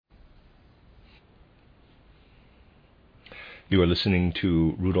You are listening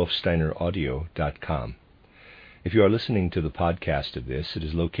to RudolfSteinerAudio.com. If you are listening to the podcast of this, it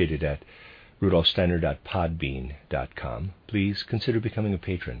is located at RudolfSteiner.podbean.com. Please consider becoming a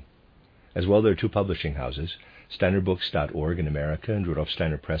patron. As well, there are two publishing houses, SteinerBooks.org in America and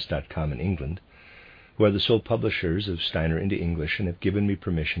RudolfSteinerPress.com in England, who are the sole publishers of Steiner into English and have given me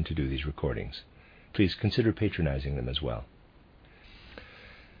permission to do these recordings. Please consider patronizing them as well.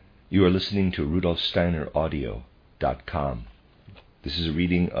 You are listening to RudolfSteinerAudio.com. This is a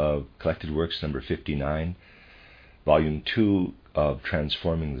reading of Collected Works number 59, Volume 2 of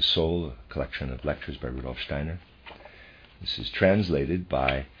Transforming the Soul, a collection of lectures by Rudolf Steiner. This is translated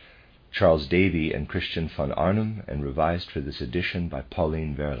by Charles Davy and Christian von Arnim and revised for this edition by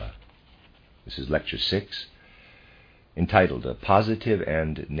Pauline Verla. This is Lecture 6, entitled A Positive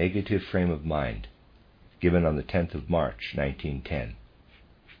and Negative Frame of Mind, given on the 10th of March, 1910.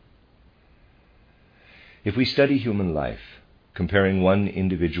 If we study human life, comparing one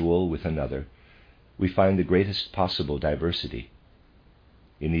individual with another, we find the greatest possible diversity.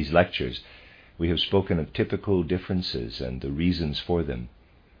 In these lectures, we have spoken of typical differences and the reasons for them,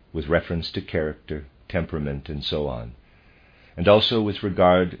 with reference to character, temperament, and so on, and also with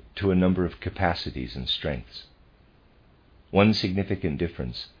regard to a number of capacities and strengths. One significant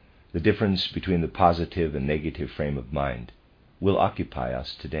difference, the difference between the positive and negative frame of mind, will occupy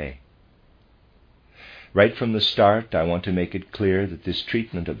us today. Right from the start, I want to make it clear that this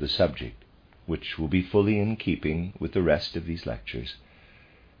treatment of the subject, which will be fully in keeping with the rest of these lectures,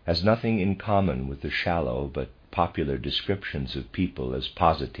 has nothing in common with the shallow but popular descriptions of people as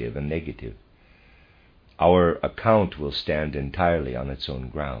positive and negative. Our account will stand entirely on its own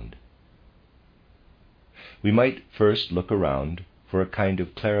ground. We might first look around for a kind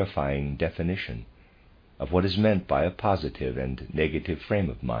of clarifying definition of what is meant by a positive and negative frame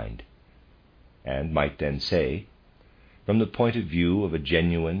of mind, and might then say, from the point of view of a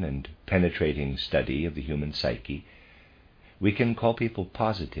genuine and penetrating study of the human psyche, we can call people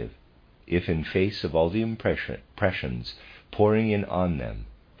positive if, in face of all the impressions pouring in on them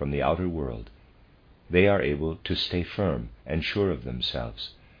from the outer world, they are able to stay firm and sure of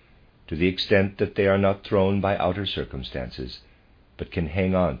themselves, to the extent that they are not thrown by outer circumstances, but can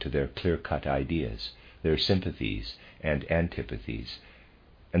hang on to their clear-cut ideas, their sympathies and antipathies,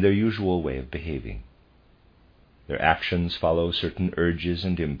 and their usual way of behaving. Their actions follow certain urges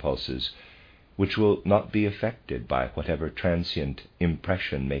and impulses, which will not be affected by whatever transient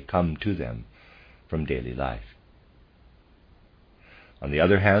impression may come to them from daily life. On the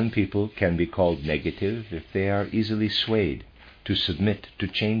other hand, people can be called negative if they are easily swayed to submit to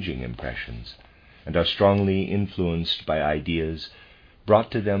changing impressions, and are strongly influenced by ideas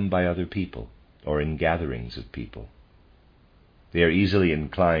brought to them by other people or in gatherings of people. They are easily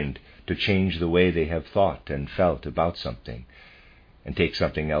inclined to change the way they have thought and felt about something, and take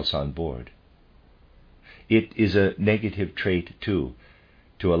something else on board. It is a negative trait, too,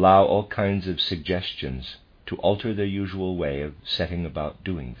 to allow all kinds of suggestions to alter their usual way of setting about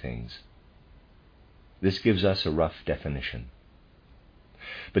doing things. This gives us a rough definition.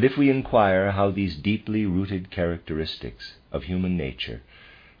 But if we inquire how these deeply rooted characteristics of human nature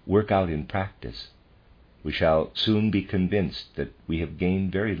work out in practice, we shall soon be convinced that we have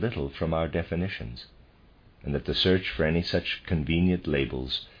gained very little from our definitions, and that the search for any such convenient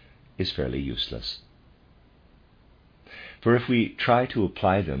labels is fairly useless. For if we try to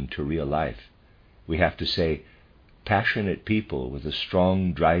apply them to real life, we have to say, passionate people with a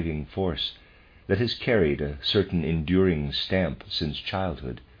strong driving force that has carried a certain enduring stamp since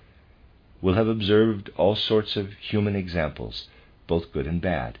childhood will have observed all sorts of human examples, both good and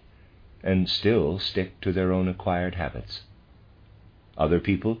bad, and still stick to their own acquired habits. Other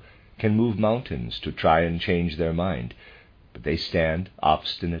people can move mountains to try and change their mind, but they stand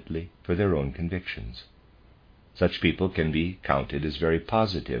obstinately for their own convictions. Such people can be counted as very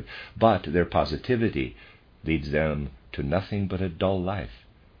positive, but their positivity leads them to nothing but a dull life,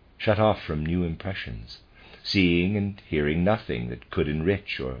 shut off from new impressions, seeing and hearing nothing that could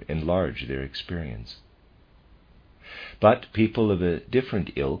enrich or enlarge their experience. But people of a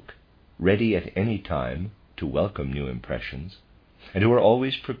different ilk, ready at any time to welcome new impressions, and who are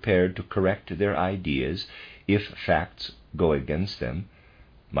always prepared to correct their ideas if facts go against them,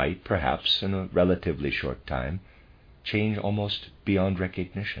 might perhaps in a relatively short time change almost beyond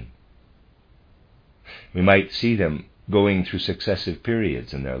recognition. We might see them going through successive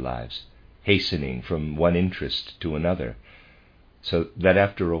periods in their lives, hastening from one interest to another, so that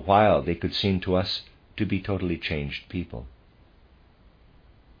after a while they could seem to us to be totally changed people.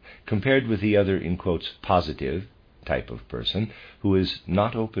 Compared with the other, in quotes, positive type of person, who is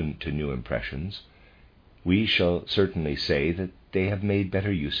not open to new impressions, we shall certainly say that they have made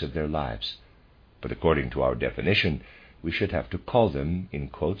better use of their lives. But according to our definition, we should have to call them, in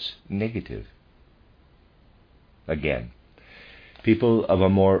quotes, negative. Again, people of a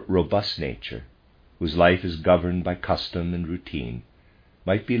more robust nature, whose life is governed by custom and routine,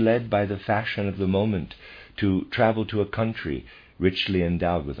 might be led by the fashion of the moment to travel to a country richly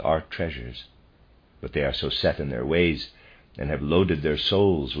endowed with art treasures. But they are so set in their ways, and have loaded their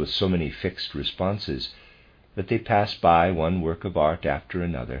souls with so many fixed responses, that they pass by one work of art after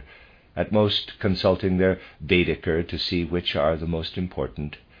another, at most consulting their Baedeker to see which are the most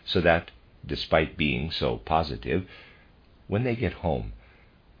important, so that, despite being so positive, when they get home,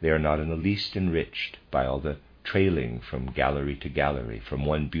 they are not in the least enriched by all the trailing from gallery to gallery, from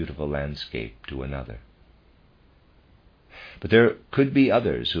one beautiful landscape to another. But there could be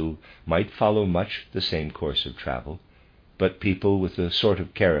others who might follow much the same course of travel, but people with the sort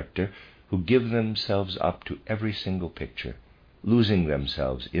of character who give themselves up to every single picture, losing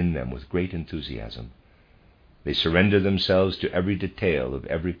themselves in them with great enthusiasm. They surrender themselves to every detail of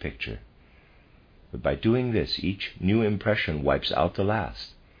every picture. But by doing this, each new impression wipes out the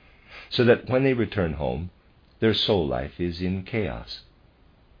last, so that when they return home, their soul life is in chaos.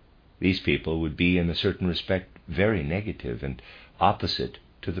 These people would be, in a certain respect, very negative and opposite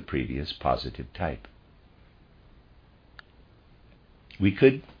to the previous positive type. We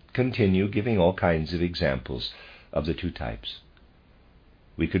could continue giving all kinds of examples of the two types.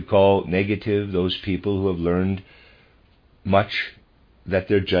 We could call negative those people who have learned much that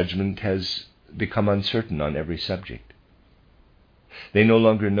their judgment has become uncertain on every subject. They no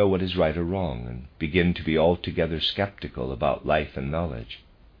longer know what is right or wrong, and begin to be altogether skeptical about life and knowledge.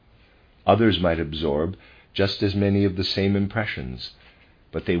 Others might absorb just as many of the same impressions,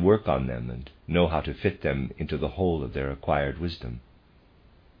 but they work on them and know how to fit them into the whole of their acquired wisdom.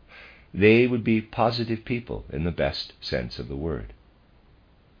 They would be positive people in the best sense of the word.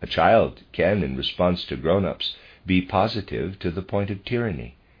 A child can, in response to grown-ups, be positive to the point of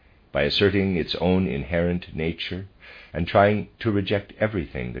tyranny, by asserting its own inherent nature and trying to reject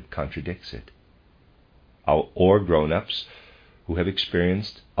everything that contradicts it. Or grown-ups who have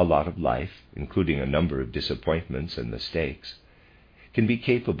experienced a lot of life, including a number of disappointments and mistakes, can be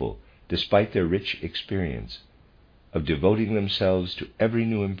capable, despite their rich experience, of devoting themselves to every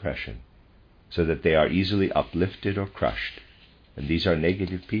new impression, so that they are easily uplifted or crushed, and these are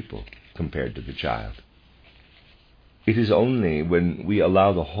negative people compared to the child. It is only when we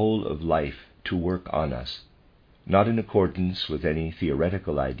allow the whole of life to work on us, not in accordance with any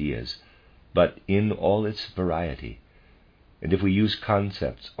theoretical ideas, but in all its variety, and if we use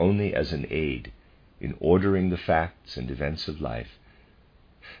concepts only as an aid in ordering the facts and events of life,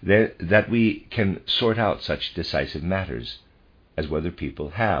 that we can sort out such decisive matters as whether people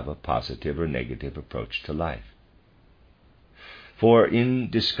have a positive or negative approach to life. For in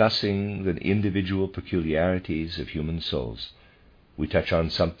discussing the individual peculiarities of human souls, we touch on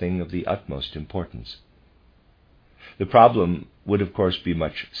something of the utmost importance. The problem would, of course, be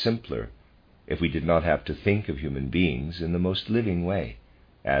much simpler if we did not have to think of human beings in the most living way,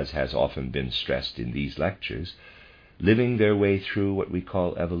 as has often been stressed in these lectures, living their way through what we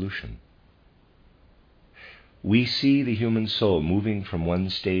call evolution. We see the human soul moving from one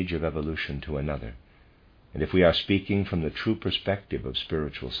stage of evolution to another, and if we are speaking from the true perspective of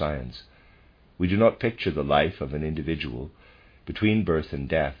spiritual science, we do not picture the life of an individual between birth and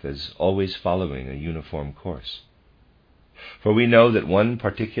death as always following a uniform course. For we know that one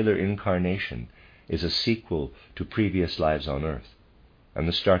particular incarnation is a sequel to previous lives on earth, and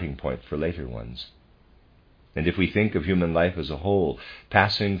the starting point for later ones. And if we think of human life as a whole,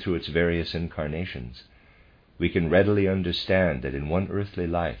 passing through its various incarnations, we can readily understand that in one earthly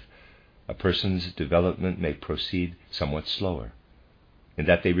life, a person's development may proceed somewhat slower, in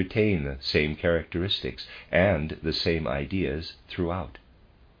that they retain the same characteristics and the same ideas throughout,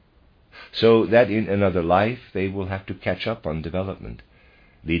 so that in another life they will have to catch up on development,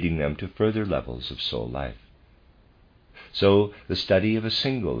 leading them to further levels of soul life. So the study of a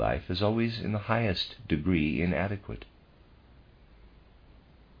single life is always in the highest degree inadequate.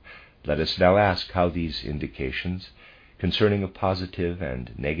 Let us now ask how these indications concerning a positive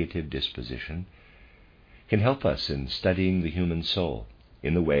and negative disposition can help us in studying the human soul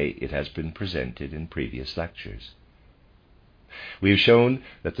in the way it has been presented in previous lectures. We have shown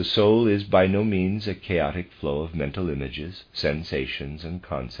that the soul is by no means a chaotic flow of mental images, sensations, and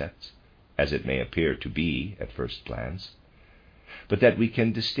concepts, as it may appear to be at first glance, but that we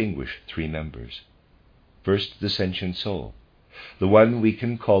can distinguish three members. First, the sentient soul, the one we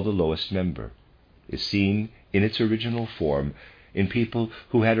can call the lowest member, is seen in its original form in people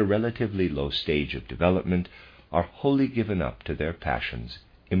who had a relatively low stage of development are wholly given up to their passions,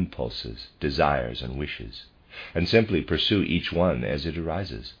 impulses, desires, and wishes, and simply pursue each one as it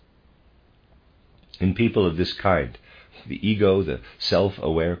arises. In people of this kind, the ego, the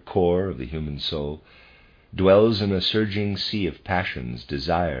self-aware core of the human soul, dwells in a surging sea of passions,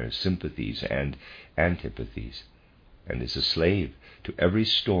 desires, sympathies, and antipathies, and is a slave to every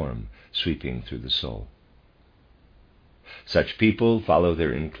storm sweeping through the soul. Such people follow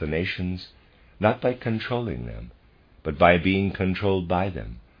their inclinations not by controlling them, but by being controlled by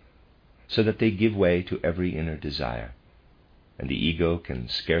them, so that they give way to every inner desire, and the ego can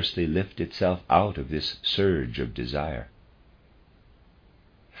scarcely lift itself out of this surge of desire.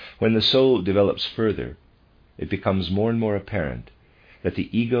 When the soul develops further, it becomes more and more apparent that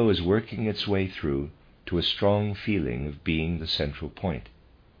the ego is working its way through to a strong feeling of being the central point.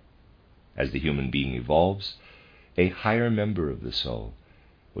 As the human being evolves, a higher member of the soul,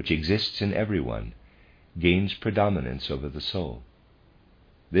 which exists in everyone, gains predominance over the soul.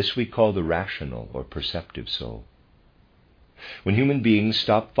 This we call the rational or perceptive soul. When human beings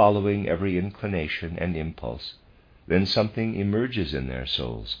stop following every inclination and impulse, then something emerges in their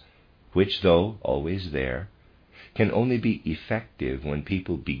souls, which, though always there, can only be effective when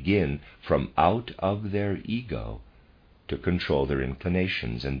people begin from out of their ego to control their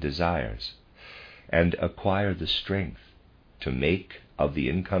inclinations and desires, and acquire the strength to make of the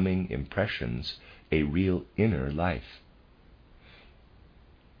incoming impressions a real inner life.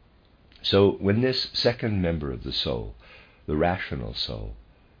 So when this second member of the soul, the rational soul,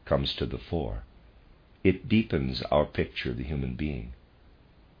 comes to the fore, it deepens our picture of the human being.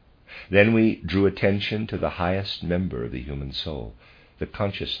 Then we drew attention to the highest member of the human soul, the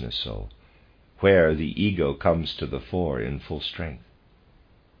consciousness soul, where the ego comes to the fore in full strength.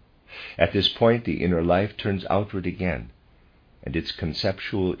 At this point, the inner life turns outward again, and its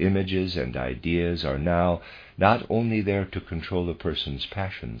conceptual images and ideas are now not only there to control a person's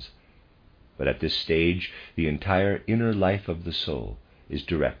passions, but at this stage the entire inner life of the soul is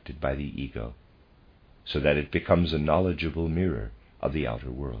directed by the ego, so that it becomes a knowledgeable mirror of the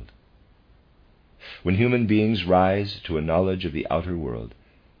outer world. When human beings rise to a knowledge of the outer world,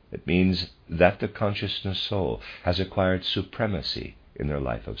 it means that the consciousness soul has acquired supremacy in their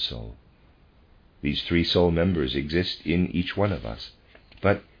life of soul. These three soul members exist in each one of us,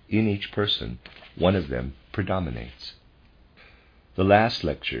 but in each person, one of them predominates. The last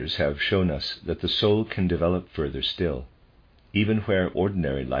lectures have shown us that the soul can develop further still, even where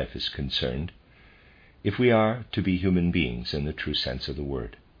ordinary life is concerned, if we are to be human beings in the true sense of the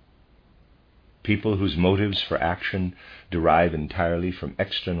word. People whose motives for action derive entirely from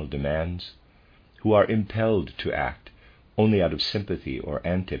external demands, who are impelled to act only out of sympathy or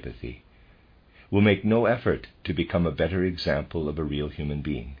antipathy, will make no effort to become a better example of a real human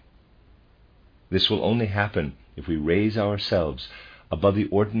being. This will only happen if we raise ourselves above the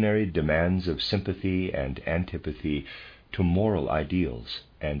ordinary demands of sympathy and antipathy to moral ideals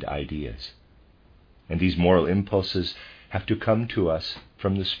and ideas. And these moral impulses have to come to us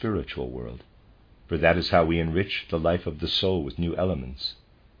from the spiritual world, for that is how we enrich the life of the soul with new elements.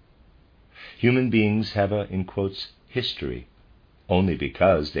 Human beings have a, in quotes, history, only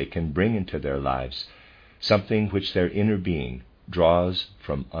because they can bring into their lives something which their inner being draws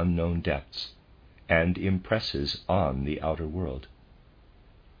from unknown depths and impresses on the outer world.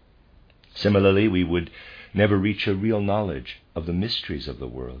 Similarly, we would never reach a real knowledge of the mysteries of the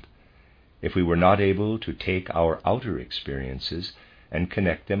world if we were not able to take our outer experiences and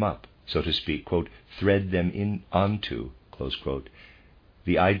connect them up, so to speak, quote, thread them in onto, close quote,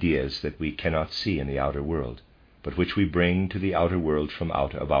 the ideas that we cannot see in the outer world, but which we bring to the outer world from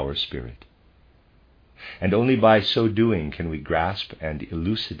out of our spirit. And only by so doing can we grasp and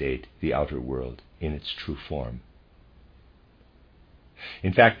elucidate the outer world in its true form.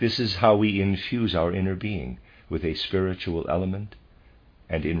 In fact, this is how we infuse our inner being with a spiritual element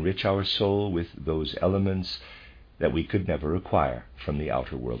and enrich our soul with those elements that we could never acquire from the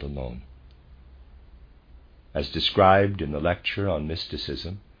outer world alone. As described in the lecture on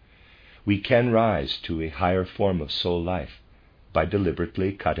mysticism, we can rise to a higher form of soul life by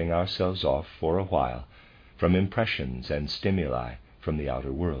deliberately cutting ourselves off for a while from impressions and stimuli from the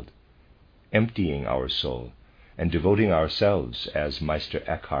outer world, emptying our soul and devoting ourselves, as Meister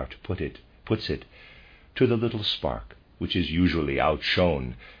Eckhart puts it, to the little spark which is usually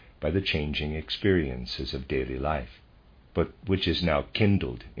outshone by the changing experiences of daily life, but which is now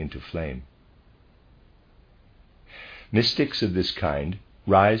kindled into flame. Mystics of this kind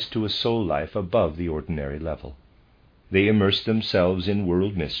rise to a soul life above the ordinary level. They immerse themselves in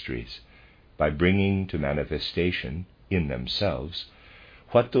world mysteries by bringing to manifestation in themselves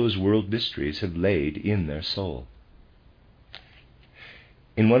what those world mysteries have laid in their soul.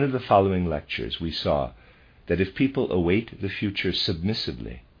 In one of the following lectures, we saw that if people await the future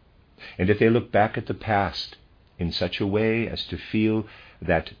submissively, and if they look back at the past in such a way as to feel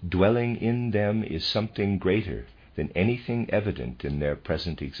that dwelling in them is something greater than anything evident in their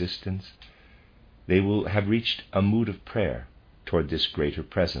present existence, they will have reached a mood of prayer toward this greater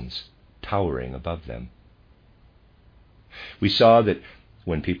presence towering above them. We saw that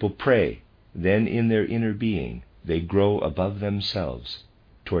when people pray, then in their inner being they grow above themselves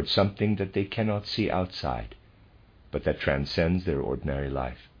toward something that they cannot see outside, but that transcends their ordinary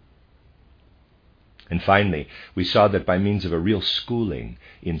life. And finally, we saw that by means of a real schooling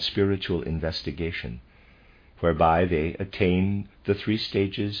in spiritual investigation, whereby they attain the 3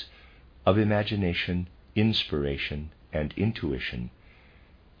 stages of imagination, inspiration, and intuition,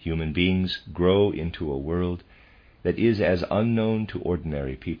 human beings grow into a world that is as unknown to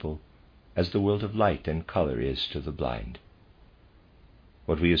ordinary people as the world of light and color is to the blind.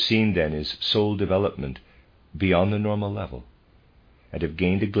 What we have seen then is soul development beyond the normal level, and have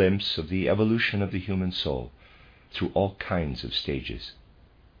gained a glimpse of the evolution of the human soul through all kinds of stages.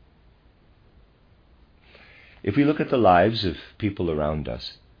 If we look at the lives of people around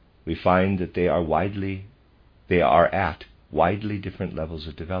us, we find that they are at widely different levels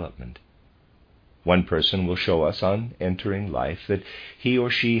of development. One person will show us on entering life that he or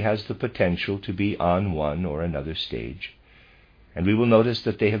she has the potential to be on one or another stage, and we will notice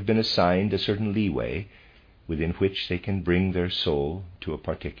that they have been assigned a certain leeway within which they can bring their soul to a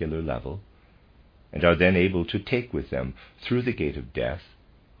particular level, and are then able to take with them through the gate of death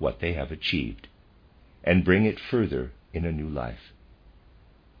what they have achieved, and bring it further in a new life.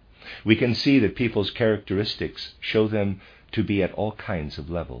 We can see that people's characteristics show them to be at all kinds of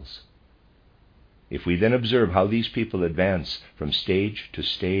levels. If we then observe how these people advance from stage to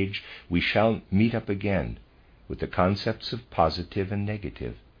stage, we shall meet up again with the concepts of positive and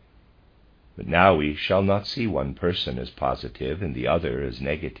negative. But now we shall not see one person as positive and the other as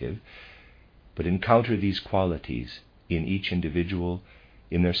negative, but encounter these qualities in each individual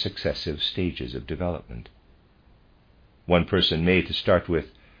in their successive stages of development. One person may, to start with,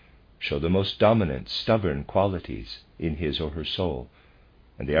 show the most dominant, stubborn qualities in his or her soul,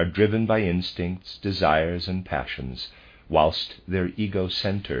 and they are driven by instincts, desires, and passions, whilst their ego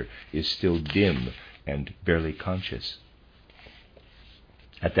center is still dim and barely conscious.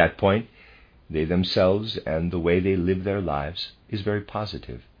 At that point, they themselves and the way they live their lives is very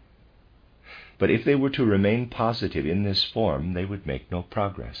positive. But if they were to remain positive in this form, they would make no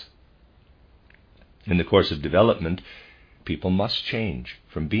progress. In the course of development, people must change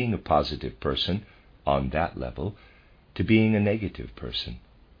from being a positive person on that level to being a negative person,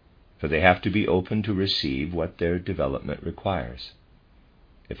 for they have to be open to receive what their development requires.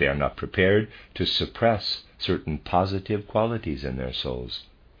 If they are not prepared to suppress certain positive qualities in their souls,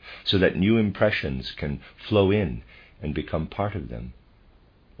 so that new impressions can flow in and become part of them,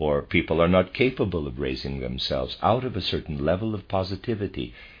 or people are not capable of raising themselves out of a certain level of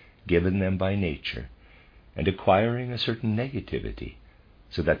positivity given them by nature, and acquiring a certain negativity,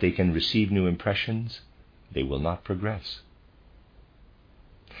 so that they can receive new impressions, they will not progress.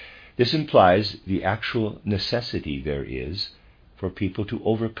 This implies the actual necessity there is for people to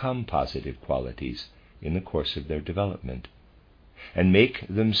overcome positive qualities in the course of their development, and make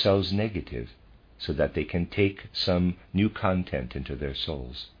themselves negative so that they can take some new content into their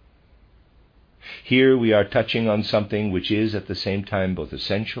souls. Here we are touching on something which is at the same time both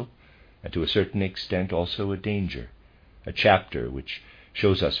essential and to a certain extent also a danger, a chapter which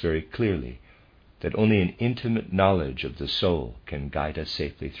shows us very clearly that only an intimate knowledge of the soul can guide us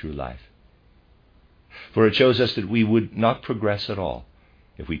safely through life. For it shows us that we would not progress at all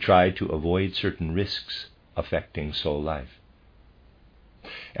if we tried to avoid certain risks affecting soul life.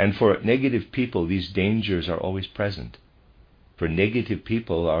 And for negative people, these dangers are always present, for negative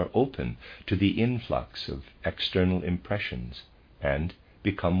people are open to the influx of external impressions and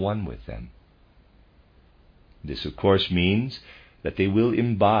become one with them. This, of course, means that they will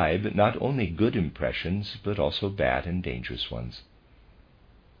imbibe not only good impressions, but also bad and dangerous ones.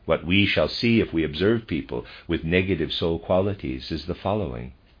 What we shall see if we observe people with negative soul qualities is the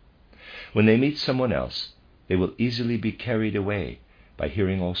following. When they meet someone else, they will easily be carried away by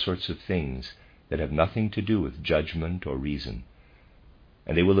hearing all sorts of things that have nothing to do with judgment or reason,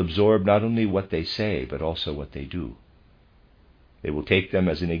 and they will absorb not only what they say, but also what they do. They will take them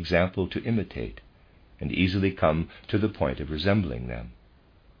as an example to imitate, and easily come to the point of resembling them.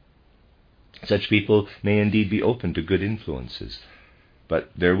 Such people may indeed be open to good influences, but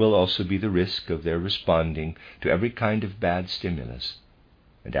there will also be the risk of their responding to every kind of bad stimulus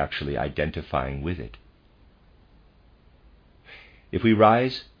and actually identifying with it. If we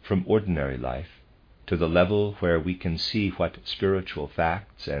rise from ordinary life to the level where we can see what spiritual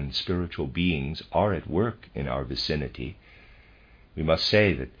facts and spiritual beings are at work in our vicinity, we must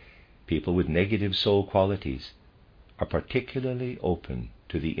say that people with negative soul qualities are particularly open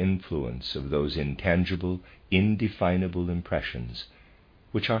to the influence of those intangible, indefinable impressions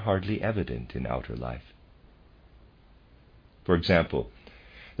which are hardly evident in outer life. For example,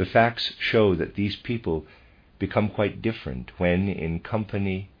 the facts show that these people become quite different when in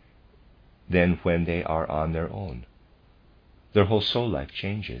company than when they are on their own. Their whole soul life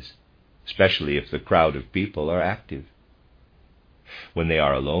changes, especially if the crowd of people are active. When they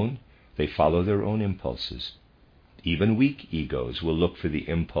are alone, they follow their own impulses. Even weak egos will look for the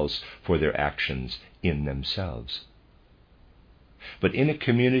impulse for their actions in themselves. But in a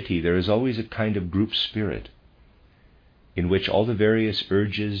community there is always a kind of group spirit in which all the various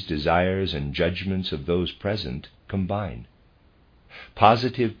urges, desires, and judgments of those present combine.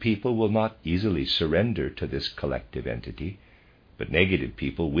 Positive people will not easily surrender to this collective entity, but negative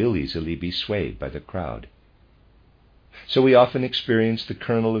people will easily be swayed by the crowd. So we often experience the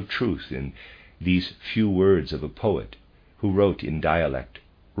kernel of truth in these few words of a poet who wrote in dialect,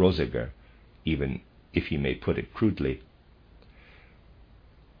 Rosiger, even if he may put it crudely.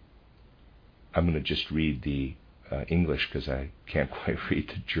 I'm going to just read the English because I can't quite read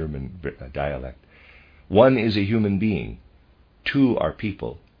the German dialect. One is a human being, two are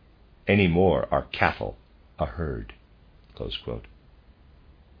people, any more are cattle, a herd. Close quote.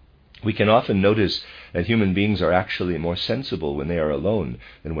 We can often notice that human beings are actually more sensible when they are alone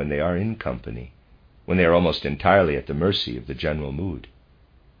than when they are in company, when they are almost entirely at the mercy of the general mood.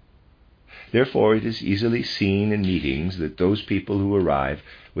 Therefore, it is easily seen in meetings that those people who arrive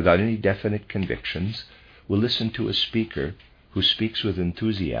without any definite convictions will listen to a speaker who speaks with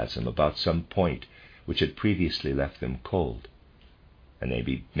enthusiasm about some point which had previously left them cold, and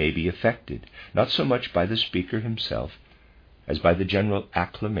they may be affected not so much by the speaker himself as by the general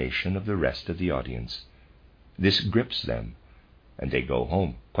acclamation of the rest of the audience. This grips them, and they go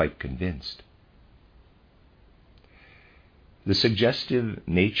home quite convinced. The suggestive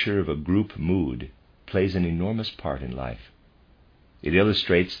nature of a group mood plays an enormous part in life. It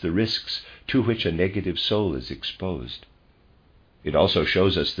illustrates the risks to which a negative soul is exposed. It also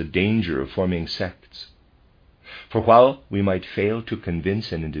shows us the danger of forming sects. For while we might fail to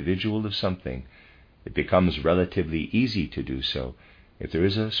convince an individual of something, it becomes relatively easy to do so if there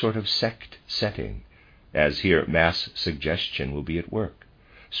is a sort of sect setting, as here mass suggestion will be at work,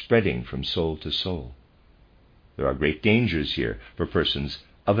 spreading from soul to soul. There are great dangers here for persons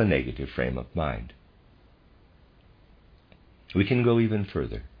of a negative frame of mind. We can go even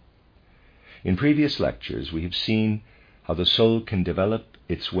further. In previous lectures, we have seen how the soul can develop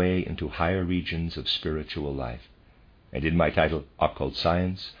its way into higher regions of spiritual life. And in my title, Occult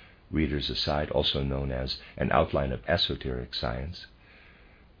Science, Readers Aside, also known as An Outline of Esoteric Science,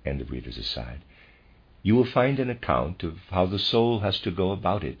 end of Readers Aside, you will find an account of how the soul has to go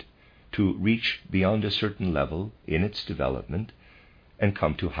about it to reach beyond a certain level in its development and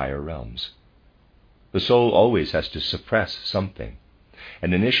come to higher realms. The soul always has to suppress something,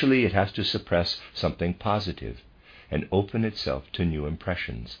 and initially it has to suppress something positive and open itself to new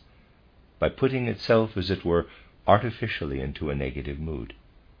impressions, by putting itself, as it were, artificially into a negative mood.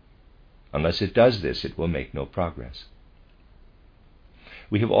 Unless it does this, it will make no progress.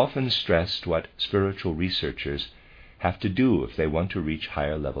 We have often stressed what spiritual researchers have to do if they want to reach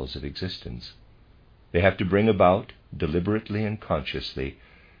higher levels of existence. They have to bring about, deliberately and consciously,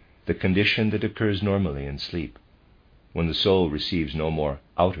 the condition that occurs normally in sleep, when the soul receives no more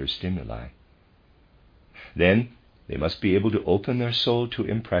outer stimuli. Then they must be able to open their soul to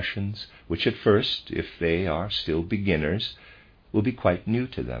impressions which at first, if they are still beginners, will be quite new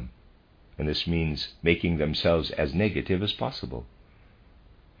to them, and this means making themselves as negative as possible.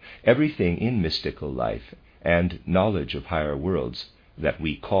 Everything in mystical life and knowledge of higher worlds that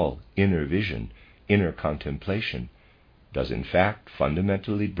we call inner vision, inner contemplation, does in fact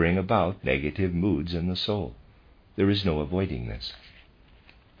fundamentally bring about negative moods in the soul. There is no avoiding this.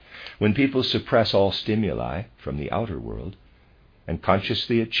 When people suppress all stimuli from the outer world and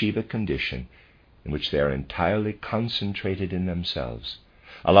consciously achieve a condition in which they are entirely concentrated in themselves,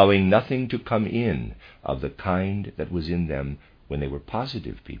 allowing nothing to come in of the kind that was in them when they were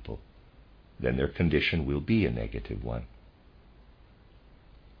positive people, then their condition will be a negative one.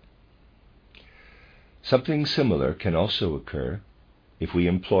 Something similar can also occur if we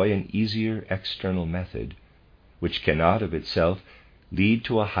employ an easier external method, which cannot of itself lead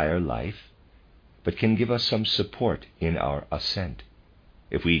to a higher life, but can give us some support in our ascent.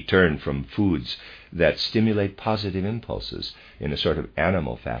 If we turn from foods that stimulate positive impulses in a sort of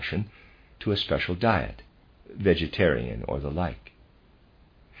animal fashion to a special diet, vegetarian or the like.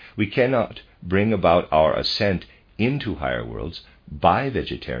 We cannot bring about our ascent into higher worlds by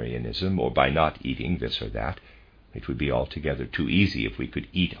vegetarianism or by not eating this or that. It would be altogether too easy if we could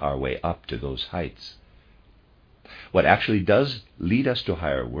eat our way up to those heights. What actually does lead us to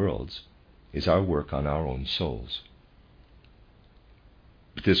higher worlds is our work on our own souls.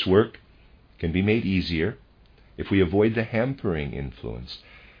 But this work can be made easier if we avoid the hampering influence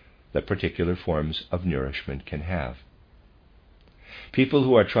that particular forms of nourishment can have. People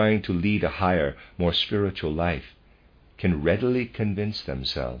who are trying to lead a higher, more spiritual life can readily convince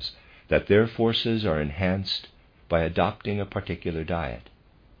themselves that their forces are enhanced by adopting a particular diet.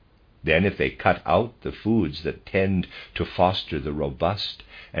 Then, if they cut out the foods that tend to foster the robust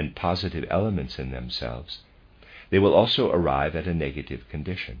and positive elements in themselves, they will also arrive at a negative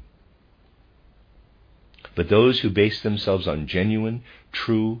condition. But those who base themselves on genuine,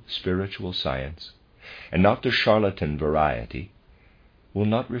 true spiritual science, and not the charlatan variety, will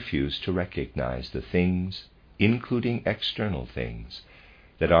not refuse to recognize the things, including external things,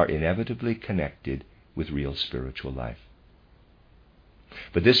 that are inevitably connected with real spiritual life.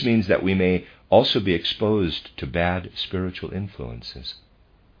 But this means that we may also be exposed to bad spiritual influences.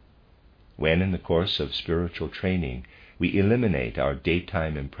 When, in the course of spiritual training, we eliminate our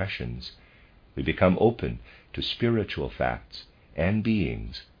daytime impressions, we become open to spiritual facts and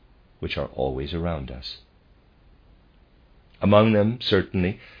beings which are always around us. Among them,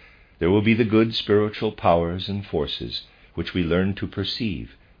 certainly, there will be the good spiritual powers and forces which we learn to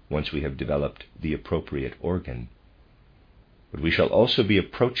perceive once we have developed the appropriate organ. But we shall also be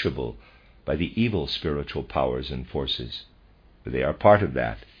approachable by the evil spiritual powers and forces, for they are part of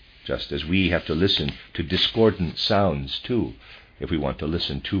that, just as we have to listen to discordant sounds too, if we want to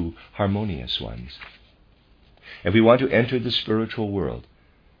listen to harmonious ones. If we want to enter the spiritual world,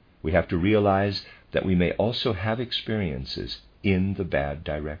 we have to realize that we may also have experiences in the bad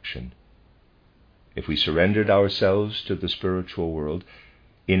direction. If we surrendered ourselves to the spiritual world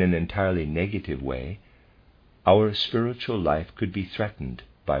in an entirely negative way, our spiritual life could be threatened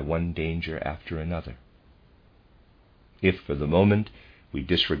by one danger after another. If for the moment we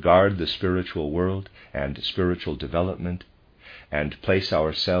disregard the spiritual world and spiritual development and place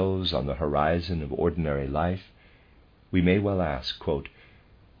ourselves on the horizon of ordinary life, we may well ask, quote,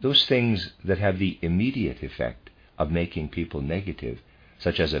 those things that have the immediate effect of making people negative,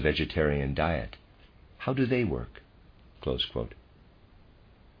 such as a vegetarian diet, how do they work? Close quote.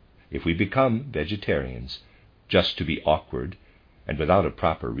 If we become vegetarians just to be awkward and without a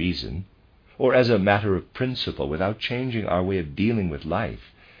proper reason, or as a matter of principle without changing our way of dealing with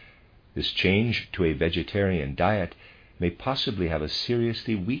life, this change to a vegetarian diet may possibly have a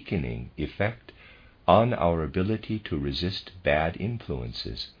seriously weakening effect on our ability to resist bad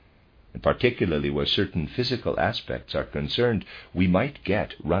influences, and particularly where certain physical aspects are concerned, we might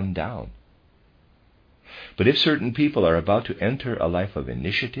get run down. But if certain people are about to enter a life of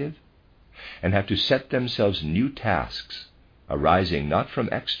initiative and have to set themselves new tasks arising not from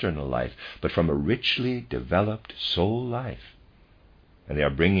external life, but from a richly developed soul life, and they are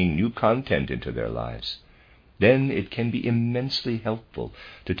bringing new content into their lives, then it can be immensely helpful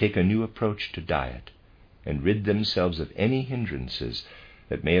to take a new approach to diet and rid themselves of any hindrances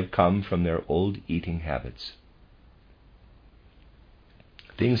that may have come from their old eating habits.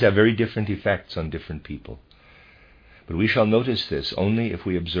 Things have very different effects on different people, but we shall notice this only if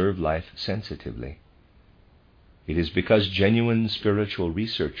we observe life sensitively. It is because genuine spiritual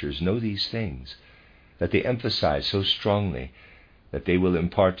researchers know these things that they emphasize so strongly that they will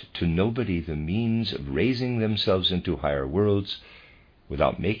impart to nobody the means of raising themselves into higher worlds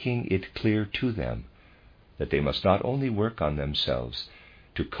without making it clear to them that they must not only work on themselves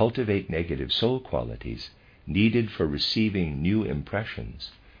to cultivate negative soul qualities needed for receiving new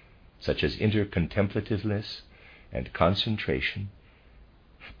impressions, such as intercontemplativeness and concentration,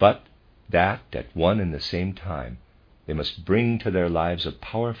 but that at one and the same time they must bring to their lives a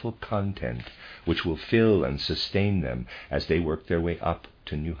powerful content which will fill and sustain them as they work their way up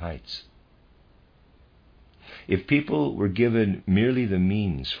to new heights. If people were given merely the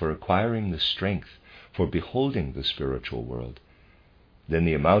means for acquiring the strength for beholding the spiritual world, then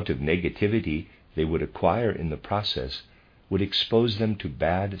the amount of negativity they would acquire in the process would expose them to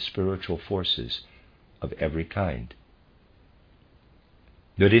bad spiritual forces of every kind.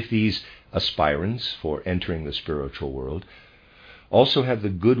 But if these aspirants for entering the spiritual world also have the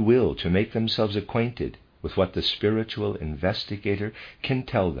goodwill to make themselves acquainted with what the spiritual investigator can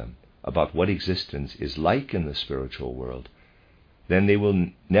tell them about what existence is like in the spiritual world, then they will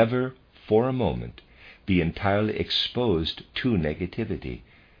never for a moment be entirely exposed to negativity,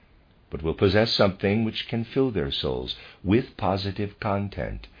 but will possess something which can fill their souls with positive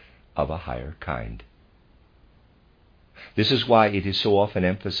content of a higher kind. This is why it is so often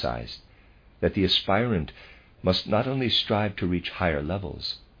emphasized that the aspirant must not only strive to reach higher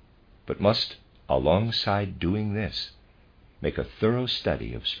levels, but must, alongside doing this, make a thorough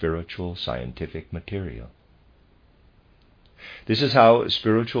study of spiritual scientific material. This is how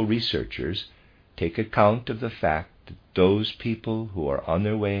spiritual researchers take account of the fact that those people who are on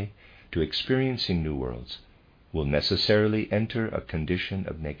their way to experiencing new worlds will necessarily enter a condition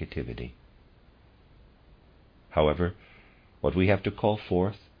of negativity. However, what we have to call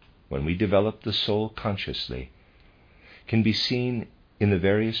forth when we develop the soul consciously can be seen in the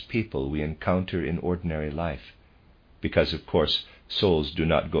various people we encounter in ordinary life, because, of course, souls do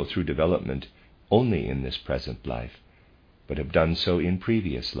not go through development only in this present life, but have done so in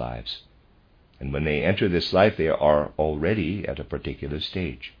previous lives. And when they enter this life, they are already at a particular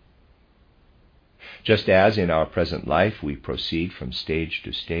stage. Just as in our present life we proceed from stage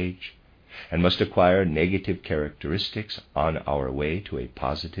to stage, and must acquire negative characteristics on our way to a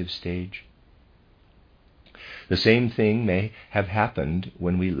positive stage, the same thing may have happened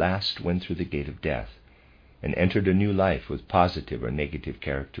when we last went through the gate of death and entered a new life with positive or negative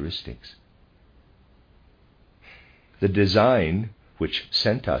characteristics. The design which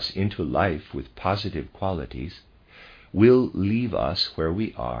sent us into life with positive qualities will leave us where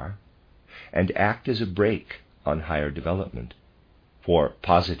we are and act as a brake on higher development, for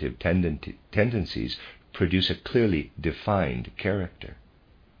positive tendencies produce a clearly defined character.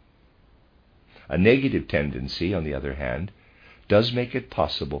 A negative tendency, on the other hand, does make it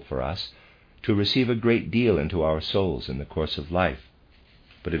possible for us to receive a great deal into our souls in the course of life,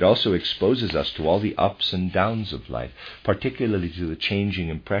 but it also exposes us to all the ups and downs of life, particularly to the changing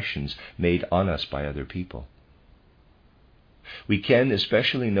impressions made on us by other people. We can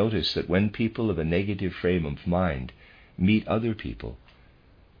especially notice that when people of a negative frame of mind meet other people,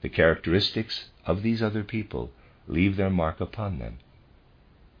 the characteristics of these other people leave their mark upon them.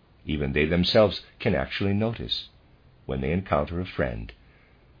 Even they themselves can actually notice, when they encounter a friend,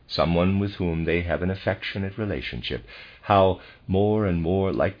 someone with whom they have an affectionate relationship, how more and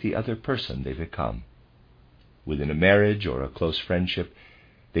more like the other person they become. Within a marriage or a close friendship,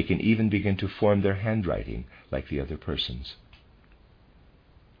 they can even begin to form their handwriting like the other person's.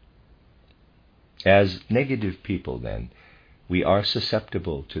 As negative people, then, we are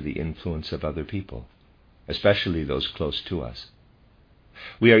susceptible to the influence of other people, especially those close to us.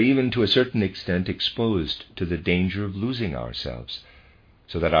 We are even to a certain extent exposed to the danger of losing ourselves,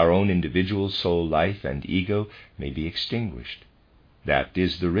 so that our own individual soul life and ego may be extinguished. That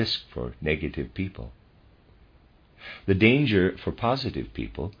is the risk for negative people. The danger for positive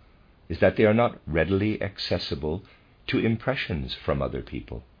people is that they are not readily accessible to impressions from other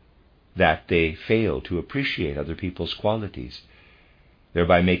people, that they fail to appreciate other people's qualities,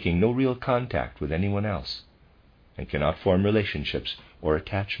 thereby making no real contact with anyone else, and cannot form relationships or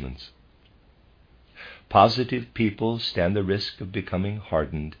attachments. Positive people stand the risk of becoming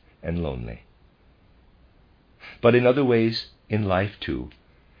hardened and lonely. But in other ways in life too,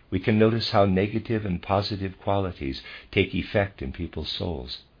 we can notice how negative and positive qualities take effect in people's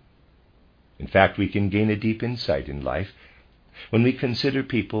souls. In fact, we can gain a deep insight in life when we consider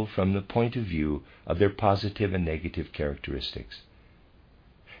people from the point of view of their positive and negative characteristics.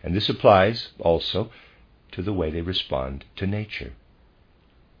 And this applies also to the way they respond to nature.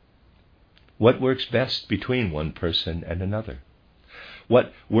 What works best between one person and another?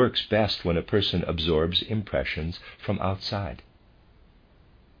 What works best when a person absorbs impressions from outside?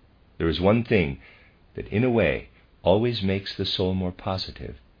 There is one thing that, in a way, always makes the soul more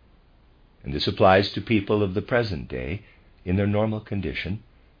positive, and this applies to people of the present day in their normal condition,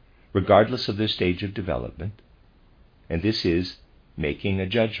 regardless of their stage of development, and this is making a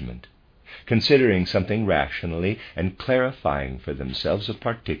judgment, considering something rationally and clarifying for themselves a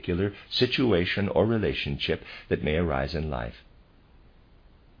particular situation or relationship that may arise in life.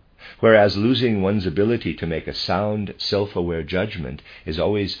 Whereas losing one's ability to make a sound, self-aware judgment is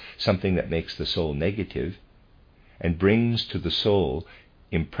always something that makes the soul negative and brings to the soul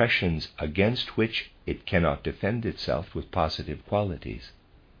impressions against which it cannot defend itself with positive qualities.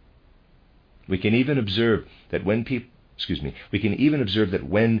 We can even observe that when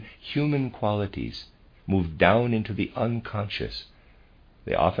human qualities move down into the unconscious,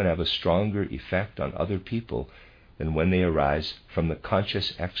 they often have a stronger effect on other people than when they arise from the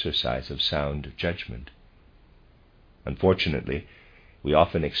conscious exercise of sound judgment. Unfortunately, we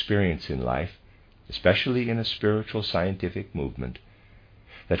often experience in life, especially in a spiritual scientific movement,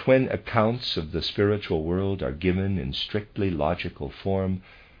 that when accounts of the spiritual world are given in strictly logical form,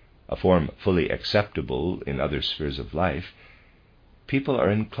 a form fully acceptable in other spheres of life, people are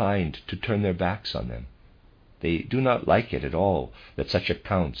inclined to turn their backs on them. They do not like it at all that such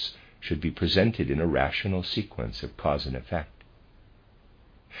accounts should be presented in a rational sequence of cause and effect.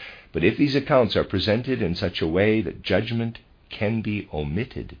 But if these accounts are presented in such a way that judgment can be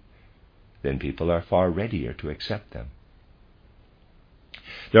omitted, then people are far readier to accept them.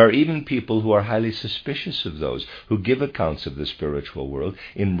 There are even people who are highly suspicious of those who give accounts of the spiritual world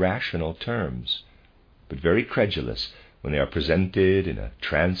in rational terms, but very credulous when they are presented in a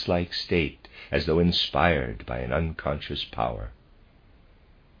trance-like state, as though inspired by an unconscious power.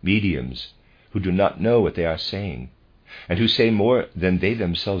 Mediums who do not know what they are saying, and who say more than they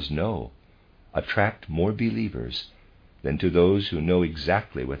themselves know, attract more believers than to those who know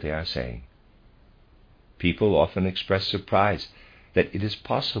exactly what they are saying. People often express surprise that it is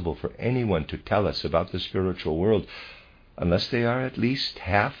possible for anyone to tell us about the spiritual world unless they are at least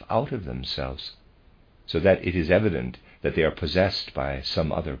half out of themselves, so that it is evident that they are possessed by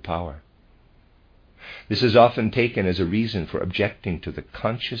some other power. This is often taken as a reason for objecting to the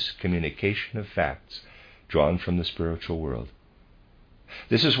conscious communication of facts drawn from the spiritual world.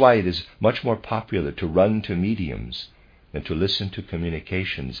 This is why it is much more popular to run to mediums than to listen to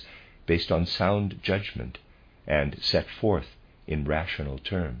communications based on sound judgment and set forth in rational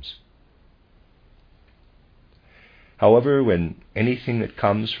terms. However, when anything that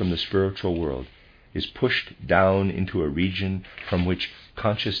comes from the spiritual world is pushed down into a region from which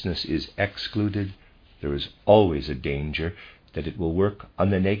consciousness is excluded, there is always a danger that it will work on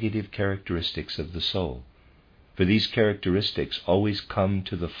the negative characteristics of the soul, for these characteristics always come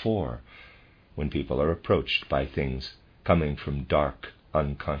to the fore when people are approached by things coming from dark,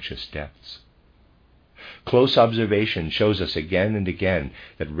 unconscious depths. Close observation shows us again and again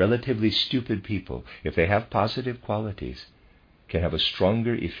that relatively stupid people, if they have positive qualities, can have a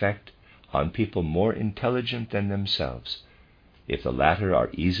stronger effect on people more intelligent than themselves, if the latter are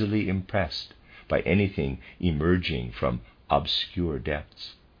easily impressed by anything emerging from obscure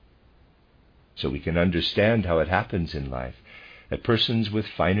depths. So we can understand how it happens in life that persons with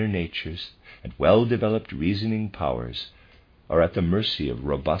finer natures and well-developed reasoning powers are at the mercy of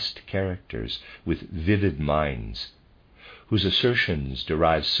robust characters with vivid minds, whose assertions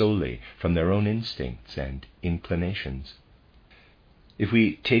derive solely from their own instincts and inclinations. If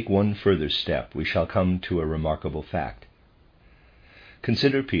we take one further step, we shall come to a remarkable fact.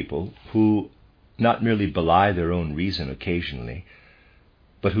 Consider people who not merely belie their own reason occasionally,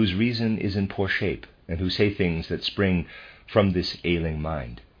 but whose reason is in poor shape, and who say things that spring from this ailing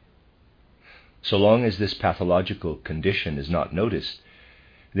mind. So long as this pathological condition is not noticed,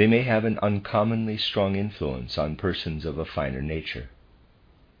 they may have an uncommonly strong influence on persons of a finer nature.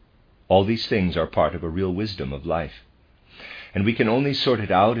 All these things are part of a real wisdom of life, and we can only sort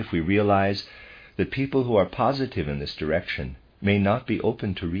it out if we realize that people who are positive in this direction may not be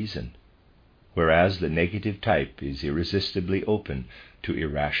open to reason, whereas the negative type is irresistibly open to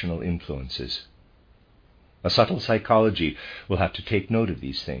irrational influences. A subtle psychology will have to take note of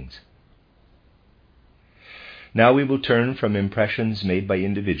these things. Now we will turn from impressions made by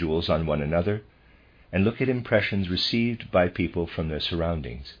individuals on one another and look at impressions received by people from their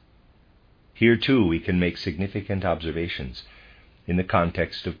surroundings. Here too we can make significant observations in the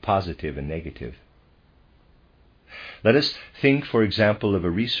context of positive and negative. Let us think, for example, of a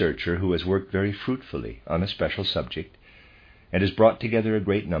researcher who has worked very fruitfully on a special subject and has brought together a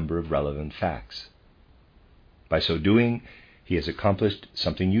great number of relevant facts. By so doing, he has accomplished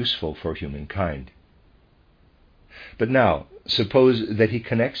something useful for humankind. But now, suppose that he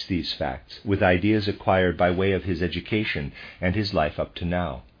connects these facts with ideas acquired by way of his education and his life up to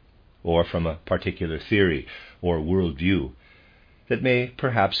now, or from a particular theory or worldview that may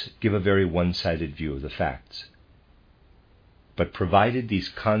perhaps give a very one-sided view of the facts. But provided these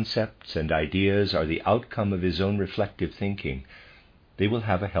concepts and ideas are the outcome of his own reflective thinking, they will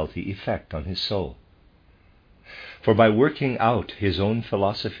have a healthy effect on his soul. For by working out his own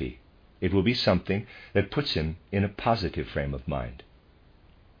philosophy, it will be something that puts him in a positive frame of mind.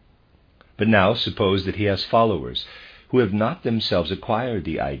 But now suppose that he has followers who have not themselves acquired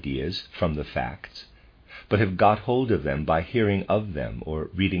the ideas from the facts, but have got hold of them by hearing of them or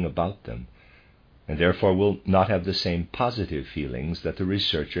reading about them, and therefore will not have the same positive feelings that the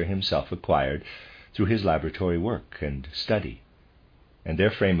researcher himself acquired through his laboratory work and study, and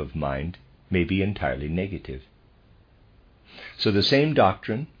their frame of mind may be entirely negative. So the same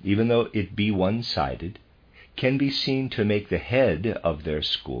doctrine, even though it be one-sided, can be seen to make the head of their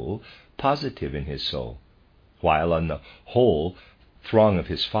school positive in his soul, while on the whole throng of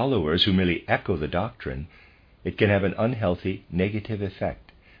his followers who merely echo the doctrine, it can have an unhealthy negative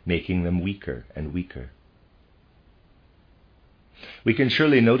effect, making them weaker and weaker. We can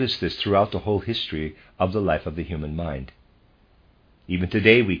surely notice this throughout the whole history of the life of the human mind. Even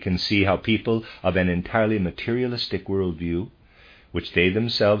today we can see how people of an entirely materialistic worldview, which they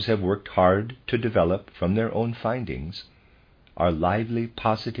themselves have worked hard to develop from their own findings, are lively,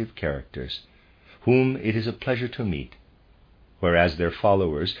 positive characters, whom it is a pleasure to meet, whereas their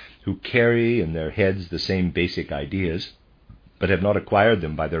followers, who carry in their heads the same basic ideas, but have not acquired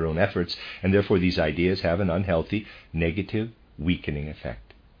them by their own efforts, and therefore these ideas have an unhealthy, negative, weakening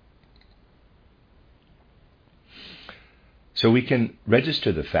effect. So we can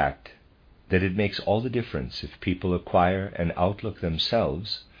register the fact that it makes all the difference if people acquire an outlook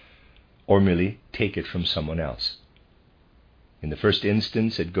themselves or merely take it from someone else. In the first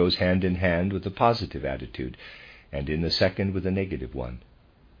instance, it goes hand in hand with a positive attitude, and in the second with a negative one.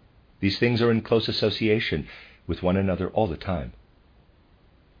 These things are in close association with one another all the time.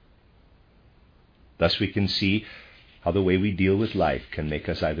 Thus we can see how the way we deal with life can make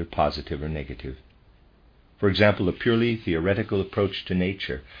us either positive or negative. For example, a purely theoretical approach to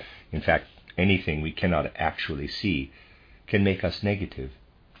nature, in fact, anything we cannot actually see, can make us negative.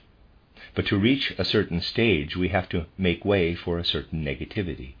 But to reach a certain stage, we have to make way for a certain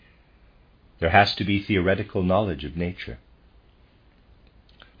negativity. There has to be theoretical knowledge of nature.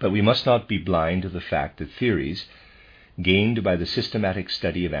 But we must not be blind to the fact that theories, gained by the systematic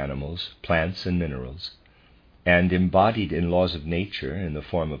study of animals, plants, and minerals, and embodied in laws of nature in the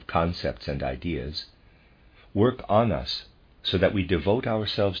form of concepts and ideas, work on us so that we devote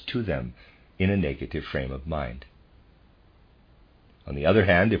ourselves to them in a negative frame of mind. On the other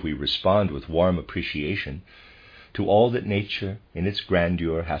hand, if we respond with warm appreciation to all that nature in its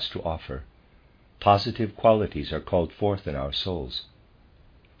grandeur has to offer, positive qualities are called forth in our souls.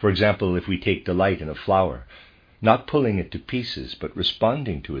 For example, if we take delight in a flower, not pulling it to pieces, but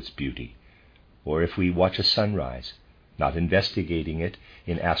responding to its beauty, or if we watch a sunrise, not investigating it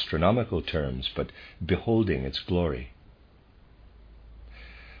in astronomical terms, but beholding its glory.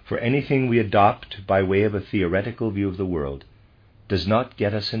 For anything we adopt by way of a theoretical view of the world does not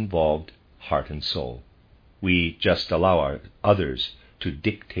get us involved heart and soul. We just allow others to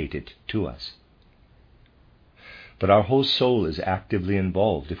dictate it to us. But our whole soul is actively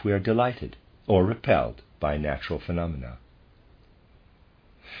involved if we are delighted or repelled by natural phenomena.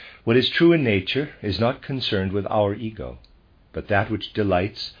 What is true in nature is not concerned with our ego, but that which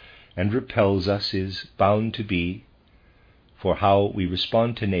delights and repels us is bound to be, for how we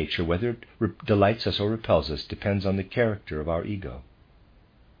respond to nature, whether it delights us or repels us, depends on the character of our ego.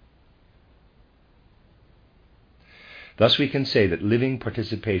 Thus we can say that living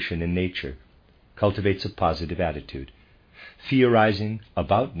participation in nature cultivates a positive attitude. Theorizing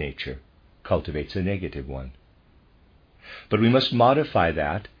about nature cultivates a negative one. But we must modify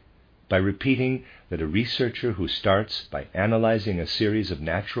that by repeating that a researcher who starts by analyzing a series of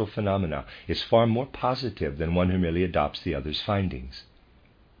natural phenomena is far more positive than one who merely adopts the other's findings.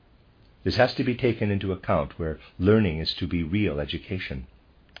 This has to be taken into account where learning is to be real education.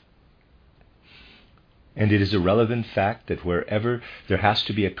 And it is a relevant fact that wherever there has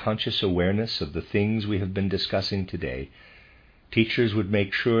to be a conscious awareness of the things we have been discussing today, teachers would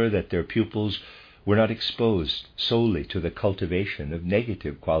make sure that their pupils were not exposed solely to the cultivation of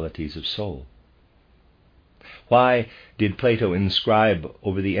negative qualities of soul. Why did Plato inscribe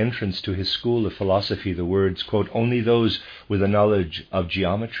over the entrance to his school of philosophy the words, quote, "Only those with a knowledge of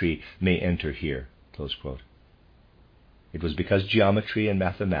geometry may enter here," close quote? It was because geometry and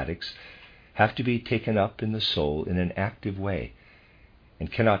mathematics have to be taken up in the soul in an active way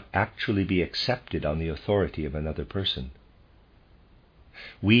and cannot actually be accepted on the authority of another person.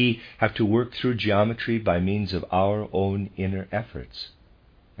 We have to work through geometry by means of our own inner efforts,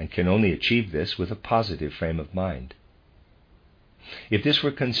 and can only achieve this with a positive frame of mind. If this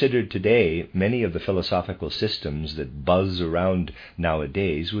were considered today, many of the philosophical systems that buzz around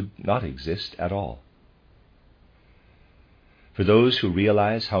nowadays would not exist at all. For those who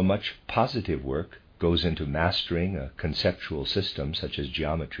realize how much positive work goes into mastering a conceptual system such as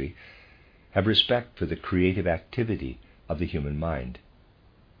geometry, have respect for the creative activity of the human mind.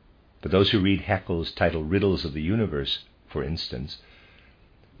 But those who read Haeckel's title Riddles of the Universe, for instance,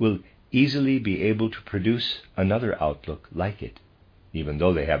 will easily be able to produce another outlook like it, even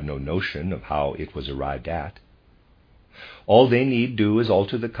though they have no notion of how it was arrived at. All they need do is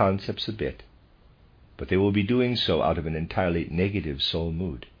alter the concepts a bit, but they will be doing so out of an entirely negative soul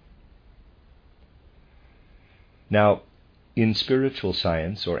mood. Now, in spiritual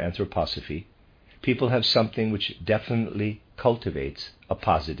science or anthroposophy, people have something which definitely cultivates a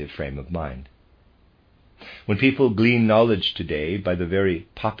positive frame of mind. When people glean knowledge today by the very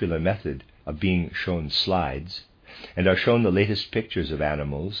popular method of being shown slides, and are shown the latest pictures of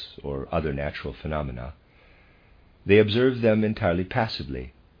animals or other natural phenomena, they observe them entirely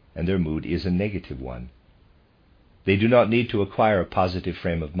passively, and their mood is a negative one. They do not need to acquire a positive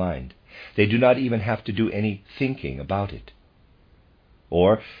frame of mind. They do not even have to do any thinking about it.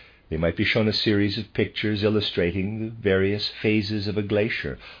 Or they might be shown a series of pictures illustrating the various phases of a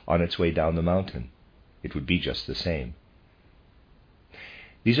glacier on its way down the mountain. It would be just the same.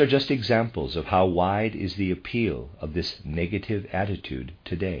 These are just examples of how wide is the appeal of this negative attitude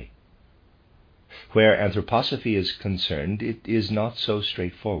today. Where anthroposophy is concerned, it is not so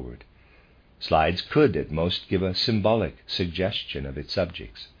straightforward. Slides could at most give a symbolic suggestion of its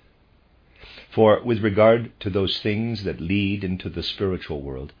subjects. For with regard to those things that lead into the spiritual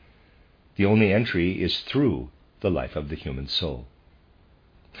world, the only entry is through the life of the human soul.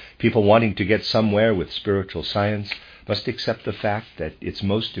 People wanting to get somewhere with spiritual science must accept the fact that its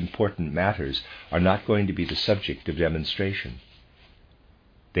most important matters are not going to be the subject of demonstration.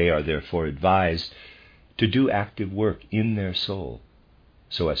 They are therefore advised to do active work in their soul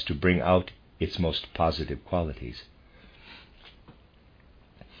so as to bring out its most positive qualities.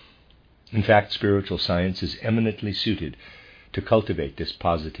 In fact, spiritual science is eminently suited to cultivate this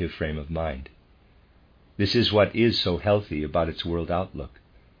positive frame of mind. This is what is so healthy about its world outlook,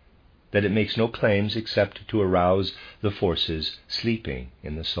 that it makes no claims except to arouse the forces sleeping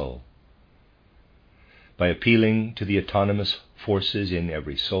in the soul. By appealing to the autonomous forces in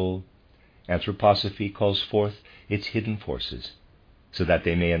every soul, anthroposophy calls forth its hidden forces, so that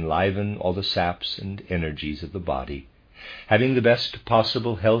they may enliven all the saps and energies of the body, having the best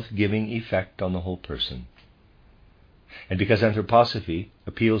possible health-giving effect on the whole person. And because anthroposophy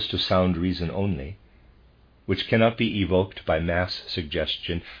appeals to sound reason only, which cannot be evoked by mass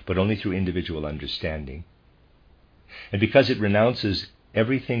suggestion, but only through individual understanding, and because it renounces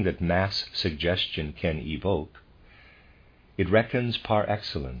everything that mass suggestion can evoke, it reckons par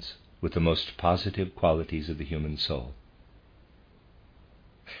excellence with the most positive qualities of the human soul.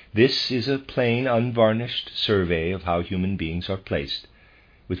 This is a plain, unvarnished survey of how human beings are placed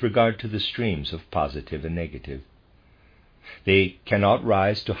with regard to the streams of positive and negative. They cannot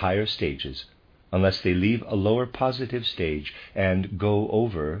rise to higher stages unless they leave a lower positive stage and go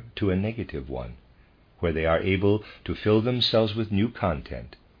over to a negative one, where they are able to fill themselves with new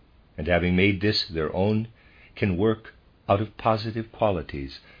content, and having made this their own, can work out of positive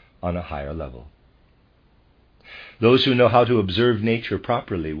qualities on a higher level. Those who know how to observe nature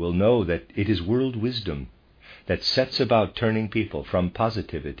properly will know that it is world wisdom that sets about turning people from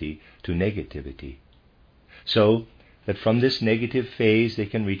positivity to negativity, so that from this negative phase they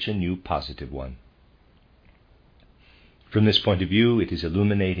can reach a new positive one. From this point of view, it is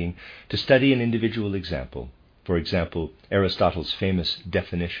illuminating to study an individual example. For example, Aristotle's famous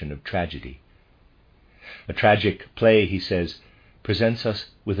definition of tragedy. A tragic play, he says, presents us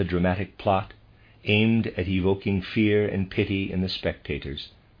with a dramatic plot aimed at evoking fear and pity in the spectators,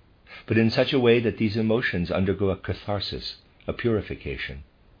 but in such a way that these emotions undergo a catharsis, a purification.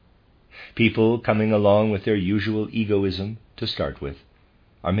 People coming along with their usual egoism to start with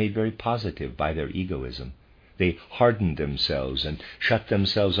are made very positive by their egoism. They harden themselves and shut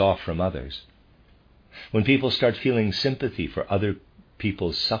themselves off from others. When people start feeling sympathy for other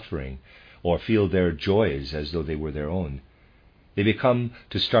people's suffering, or feel their joys as though they were their own, they become,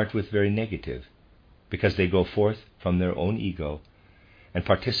 to start with, very negative, because they go forth from their own ego and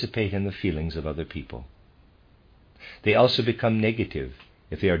participate in the feelings of other people. They also become negative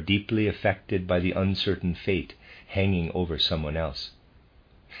if they are deeply affected by the uncertain fate hanging over someone else,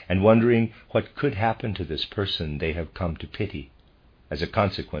 and wondering what could happen to this person they have come to pity as a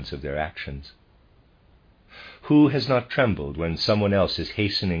consequence of their actions. Who has not trembled when someone else is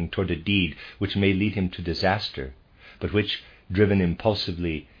hastening toward a deed which may lead him to disaster, but which, driven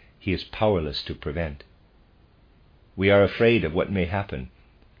impulsively, he is powerless to prevent? We are afraid of what may happen,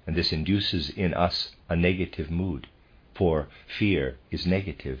 and this induces in us a negative mood, for fear is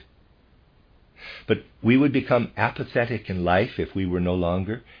negative. But we would become apathetic in life if we were no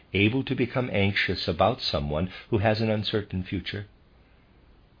longer able to become anxious about someone who has an uncertain future.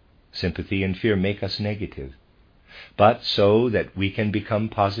 Sympathy and fear make us negative. But so that we can become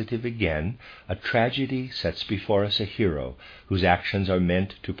positive again, a tragedy sets before us a hero whose actions are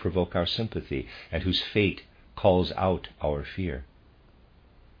meant to provoke our sympathy and whose fate calls out our fear.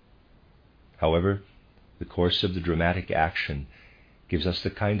 However, the course of the dramatic action gives us the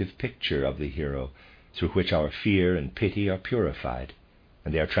kind of picture of the hero through which our fear and pity are purified,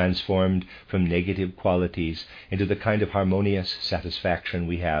 and they are transformed from negative qualities into the kind of harmonious satisfaction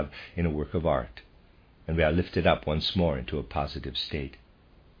we have in a work of art, and we are lifted up once more into a positive state.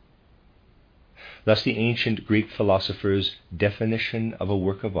 Thus the ancient Greek philosophers' definition of a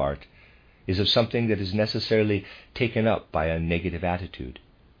work of art is of something that is necessarily taken up by a negative attitude,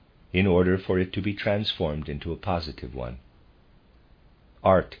 in order for it to be transformed into a positive one.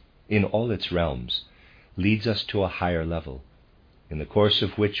 Art, in all its realms, leads us to a higher level, in the course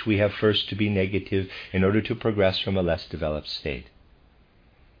of which we have first to be negative in order to progress from a less developed state.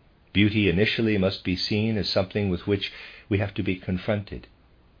 Beauty initially must be seen as something with which we have to be confronted,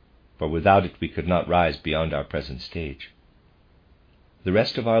 for without it we could not rise beyond our present stage. The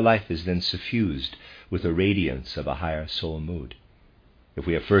rest of our life is then suffused with the radiance of a higher soul mood, if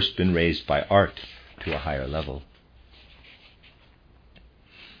we have first been raised by art to a higher level.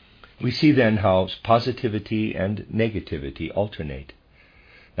 We see then how positivity and negativity alternate,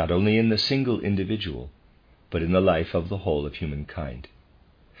 not only in the single individual, but in the life of the whole of humankind,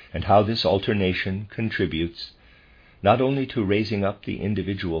 and how this alternation contributes not only to raising up the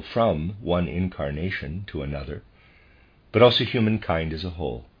individual from one incarnation to another, but also humankind as a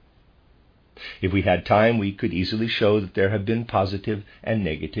whole. If we had time, we could easily show that there have been positive and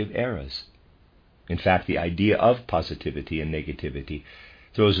negative eras. In fact, the idea of positivity and negativity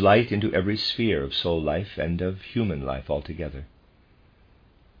throws light into every sphere of soul life and of human life altogether.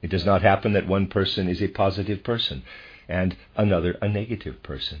 It does not happen that one person is a positive person and another a negative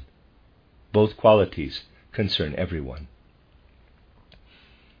person. Both qualities concern everyone.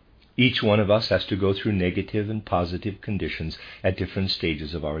 Each one of us has to go through negative and positive conditions at different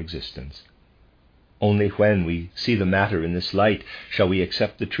stages of our existence. Only when we see the matter in this light shall we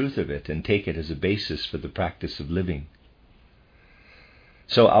accept the truth of it and take it as a basis for the practice of living.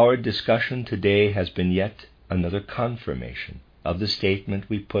 So our discussion today has been yet another confirmation of the statement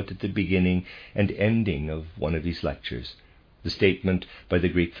we put at the beginning and ending of one of these lectures, the statement by the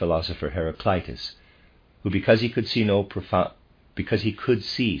Greek philosopher Heraclitus, who because he could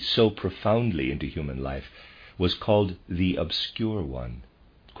see so profoundly into human life, was called the obscure one.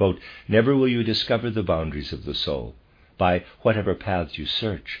 Quote, "Never will you discover the boundaries of the soul, by whatever paths you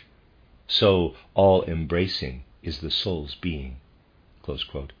search. So all-embracing is the soul's being." Close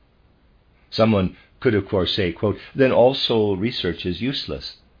quote. Someone could of course say, quote, "Then all soul research is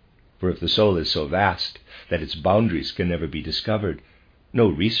useless, for if the soul is so vast that its boundaries can never be discovered, no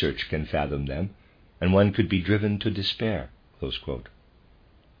research can fathom them, and one could be driven to despair." Close quote.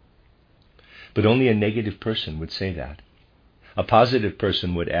 But only a negative person would say that. A positive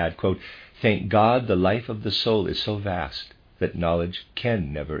person would add, quote, "Thank God the life of the soul is so vast that knowledge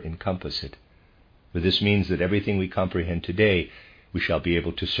can never encompass it. For this means that everything we comprehend today we shall be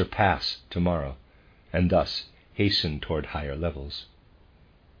able to surpass tomorrow, and thus hasten toward higher levels."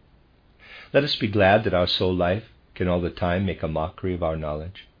 Let us be glad that our soul life can all the time make a mockery of our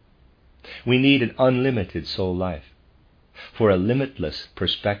knowledge. We need an unlimited soul life, for a limitless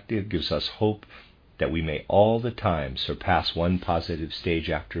perspective gives us hope that we may all the time surpass one positive stage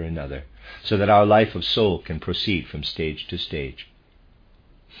after another, so that our life of soul can proceed from stage to stage.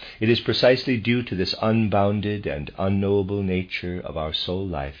 It is precisely due to this unbounded and unknowable nature of our soul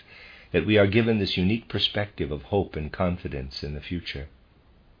life that we are given this unique perspective of hope and confidence in the future.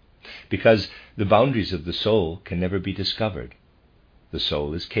 Because the boundaries of the soul can never be discovered, the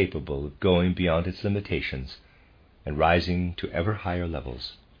soul is capable of going beyond its limitations and rising to ever higher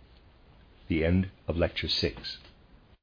levels. The end of Lecture 6.